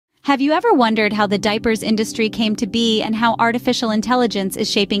Have you ever wondered how the diapers industry came to be and how artificial intelligence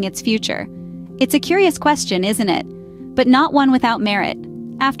is shaping its future? It's a curious question, isn't it? But not one without merit.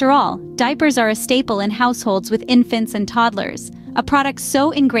 After all, diapers are a staple in households with infants and toddlers, a product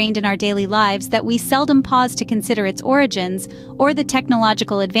so ingrained in our daily lives that we seldom pause to consider its origins or the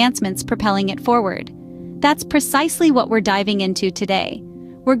technological advancements propelling it forward. That's precisely what we're diving into today.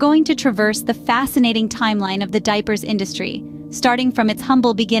 We're going to traverse the fascinating timeline of the diapers industry, starting from its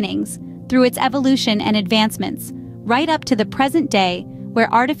humble beginnings, through its evolution and advancements, right up to the present day,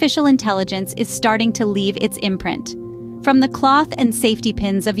 where artificial intelligence is starting to leave its imprint. From the cloth and safety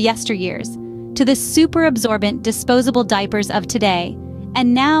pins of yesteryears, to the super-absorbent disposable diapers of today,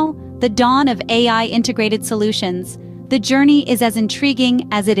 and now, the dawn of AI-integrated solutions, the journey is as intriguing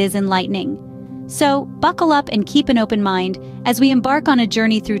as it is enlightening. So, buckle up and keep an open mind as we embark on a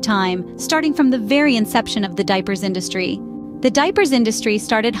journey through time, starting from the very inception of the diapers industry. The diapers industry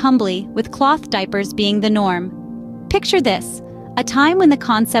started humbly, with cloth diapers being the norm. Picture this, a time when the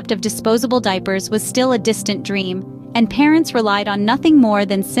concept of disposable diapers was still a distant dream, and parents relied on nothing more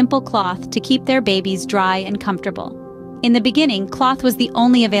than simple cloth to keep their babies dry and comfortable. In the beginning, cloth was the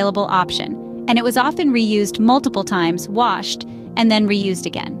only available option, and it was often reused multiple times, washed, and then reused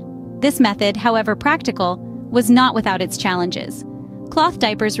again. This method, however practical, was not without its challenges. Cloth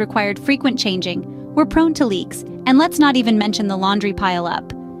diapers required frequent changing, were prone to leaks, and let's not even mention the laundry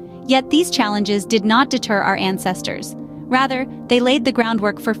pile-up. Yet these challenges did not deter our ancestors. Rather, they laid the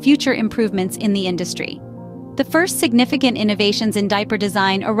groundwork for future improvements in the industry. The first significant innovations in diaper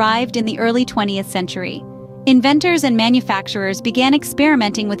design arrived in the early 20th century. Inventors and manufacturers began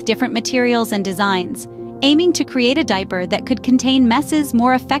experimenting with different materials and designs, aiming to create a diaper that could contain messes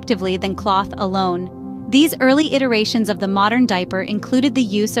more effectively than cloth alone. These early iterations of the modern diaper included the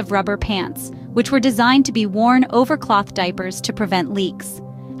use of rubber pants, which were designed to be worn over cloth diapers to prevent leaks.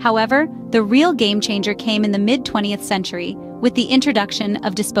 However, the real game-changer came in the mid-20th century with the introduction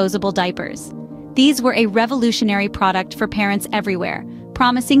of disposable diapers. These were a revolutionary product for parents everywhere,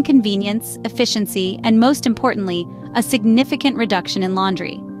 promising convenience, efficiency, and most importantly, a significant reduction in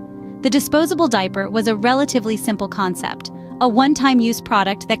laundry. The disposable diaper was a relatively simple concept, a one-time use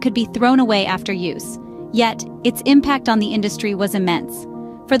product that could be thrown away after use. Yet, its impact on the industry was immense.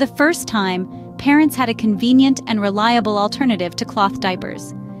 For the first time, parents had a convenient and reliable alternative to cloth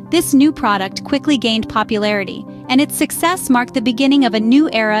diapers. This new product quickly gained popularity, and its success marked the beginning of a new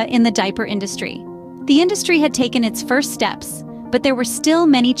era in the diaper industry. The industry had taken its first steps, but there were still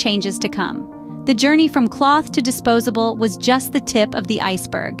many changes to come. The journey from cloth to disposable was just the tip of the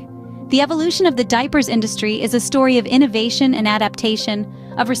iceberg. The evolution of the diapers industry is a story of innovation and adaptation,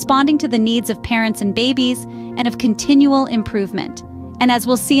 of responding to the needs of parents and babies, and of continual improvement. And as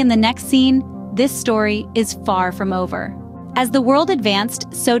we'll see in the next scene, this story is far from over. As the world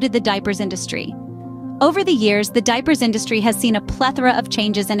advanced, so did the diapers industry. Over the years, the diapers industry has seen a plethora of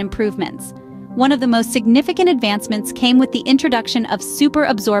changes and improvements. One of the most significant advancements came with the introduction of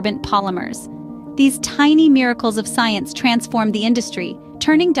super-absorbent polymers. These tiny miracles of science transformed the industry,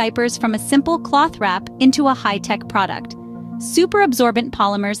 turning diapers from a simple cloth wrap into a high-tech product. Super-absorbent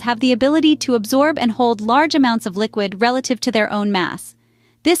polymers have the ability to absorb and hold large amounts of liquid relative to their own mass.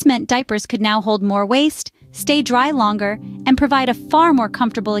 This meant diapers could now hold more waste, stay dry longer, and provide a far more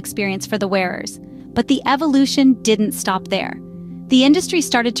comfortable experience for the wearers. But the evolution didn't stop there. The industry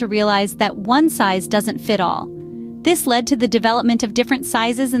started to realize that one size doesn't fit all. This led to the development of different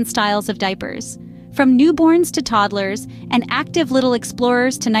sizes and styles of diapers. From newborns to toddlers and active little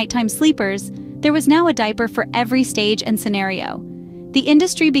explorers to nighttime sleepers, there was now a diaper for every stage and scenario. The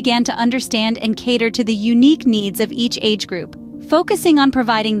industry began to understand and cater to the unique needs of each age group, focusing on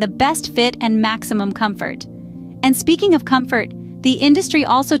providing the best fit and maximum comfort. And speaking of comfort, the industry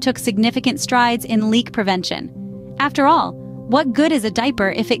also took significant strides in leak prevention. After all, what good is a diaper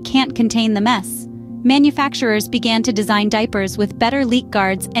if it can't contain the mess? Manufacturers began to design diapers with better leak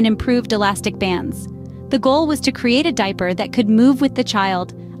guards and improved elastic bands. The goal was to create a diaper that could move with the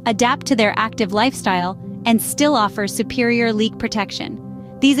child, adapt to their active lifestyle, and still offer superior leak protection.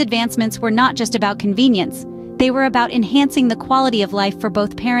 These advancements were not just about convenience, they were about enhancing the quality of life for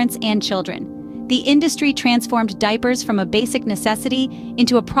both parents and children. The industry transformed diapers from a basic necessity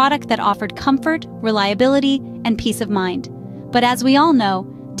into a product that offered comfort, reliability, and peace of mind. But as we all know,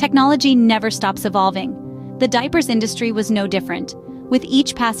 technology never stops evolving. The diapers industry was no different. With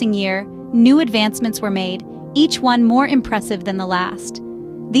each passing year, new advancements were made, each one more impressive than the last.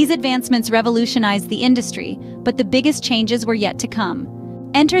 These advancements revolutionized the industry, but the biggest changes were yet to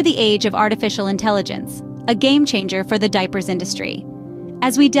come. Enter the age of artificial intelligence, a game-changer for the diapers industry.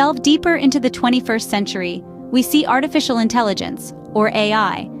 As we delve deeper into the 21st century, we see artificial intelligence, or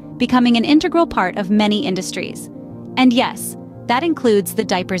AI, becoming an integral part of many industries. And yes, that includes the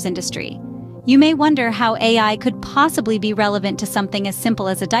diapers industry. You may wonder how AI could possibly be relevant to something as simple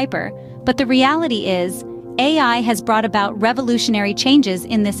as a diaper, but the reality is, AI has brought about revolutionary changes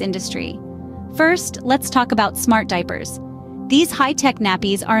in this industry. First, let's talk about smart diapers. These high-tech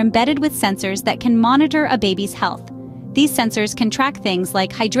nappies are embedded with sensors that can monitor a baby's health. These sensors can track things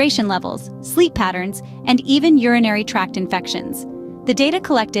like hydration levels, sleep patterns, and even urinary tract infections. The data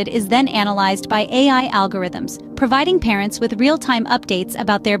collected is then analyzed by AI algorithms, providing parents with real-time updates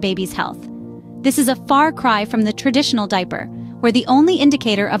about their baby's health. This is a far cry from the traditional diaper, where the only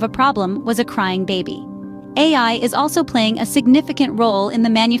indicator of a problem was a crying baby. AI is also playing a significant role in the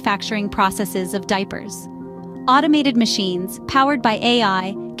manufacturing processes of diapers. Automated machines, powered by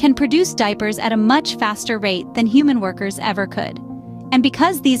AI, can produce diapers at a much faster rate than human workers ever could. And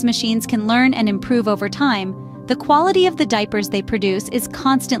because these machines can learn and improve over time, the quality of the diapers they produce is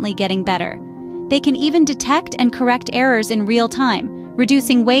constantly getting better. They can even detect and correct errors in real time,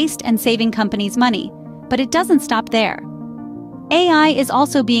 reducing waste and saving companies money. But it doesn't stop there. AI is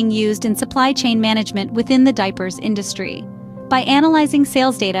also being used in supply chain management within the diapers industry. By analyzing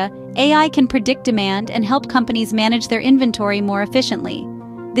sales data, AI can predict demand and help companies manage their inventory more efficiently.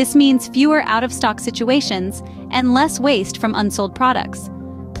 This means fewer out-of-stock situations and less waste from unsold products.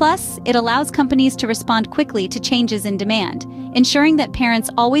 Plus, it allows companies to respond quickly to changes in demand, ensuring that parents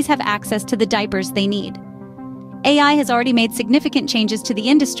always have access to the diapers they need. AI has already made significant changes to the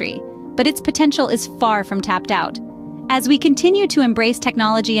industry, but its potential is far from tapped out. As we continue to embrace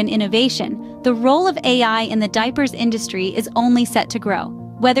technology and innovation, the role of AI in the diapers industry is only set to grow.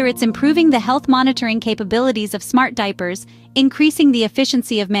 Whether it's improving the health monitoring capabilities of smart diapers, increasing the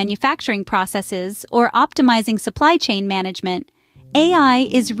efficiency of manufacturing processes, or optimizing supply chain management, AI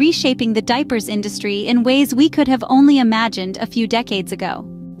is reshaping the diapers industry in ways we could have only imagined a few decades ago.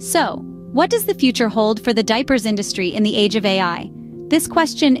 So, what does the future hold for the diapers industry in the age of AI? This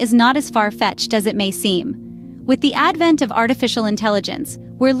question is not as far-fetched as it may seem. With the advent of artificial intelligence,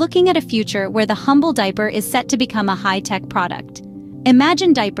 we're looking at a future where the humble diaper is set to become a high-tech product.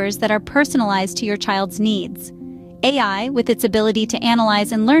 Imagine diapers that are personalized to your child's needs. AI, with its ability to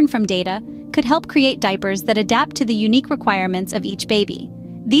analyze and learn from data, could help create diapers that adapt to the unique requirements of each baby.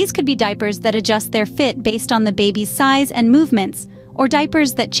 These could be diapers that adjust their fit based on the baby's size and movements, or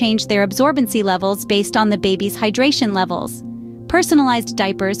diapers that change their absorbency levels based on the baby's hydration levels. Personalized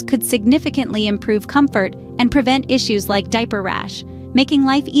diapers could significantly improve comfort and prevent issues like diaper rash, making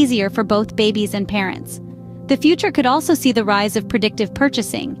life easier for both babies and parents. The future could also see the rise of predictive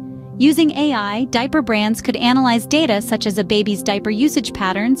purchasing. Using AI, diaper brands could analyze data such as a baby's diaper usage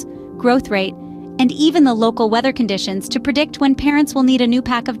patterns, growth rate, and even the local weather conditions to predict when parents will need a new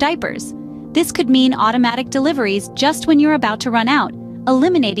pack of diapers. This could mean automatic deliveries just when you're about to run out,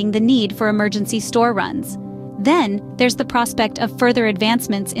 eliminating the need for emergency store runs. Then, there's the prospect of further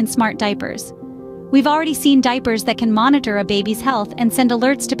advancements in smart diapers. We've already seen diapers that can monitor a baby's health and send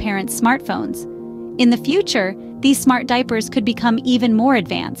alerts to parents' smartphones. In the future, these smart diapers could become even more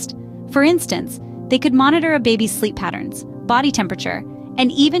advanced. For instance, they could monitor a baby's sleep patterns, body temperature,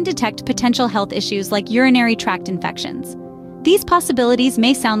 and even detect potential health issues like urinary tract infections. These possibilities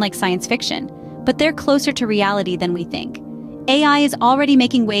may sound like science fiction, but they're closer to reality than we think. AI is already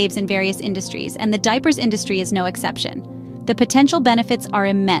making waves in various industries, and the diapers industry is no exception. The potential benefits are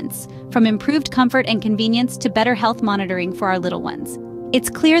immense, from improved comfort and convenience to better health monitoring for our little ones. It's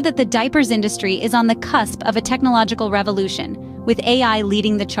clear that the diapers industry is on the cusp of a technological revolution, with AI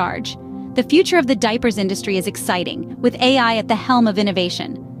leading the charge. The future of the diapers industry is exciting, with AI at the helm of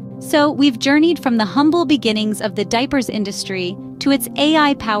innovation. So, we've journeyed from the humble beginnings of the diapers industry to its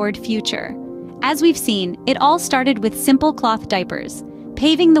AI-powered future. As we've seen, it all started with simple cloth diapers,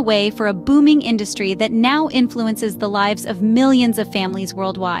 paving the way for a booming industry that now influences the lives of millions of families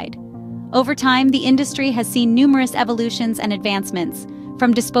worldwide. Over time, the industry has seen numerous evolutions and advancements,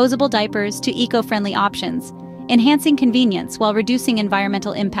 from disposable diapers to eco-friendly options, enhancing convenience while reducing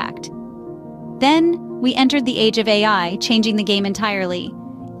environmental impact. Then, we entered the age of AI, changing the game entirely.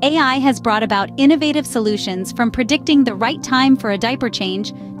 AI has brought about innovative solutions, from predicting the right time for a diaper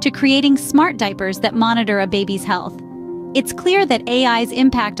change to creating smart diapers that monitor a baby's health. It's clear that AI's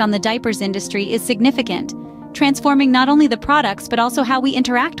impact on the diapers industry is significant, transforming not only the products but also how we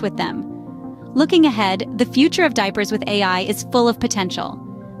interact with them. Looking ahead, the future of diapers with AI is full of potential.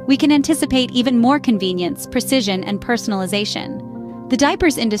 We can anticipate even more convenience, precision, and personalization. The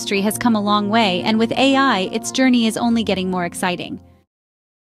diapers industry has come a long way, and with AI, its journey is only getting more exciting.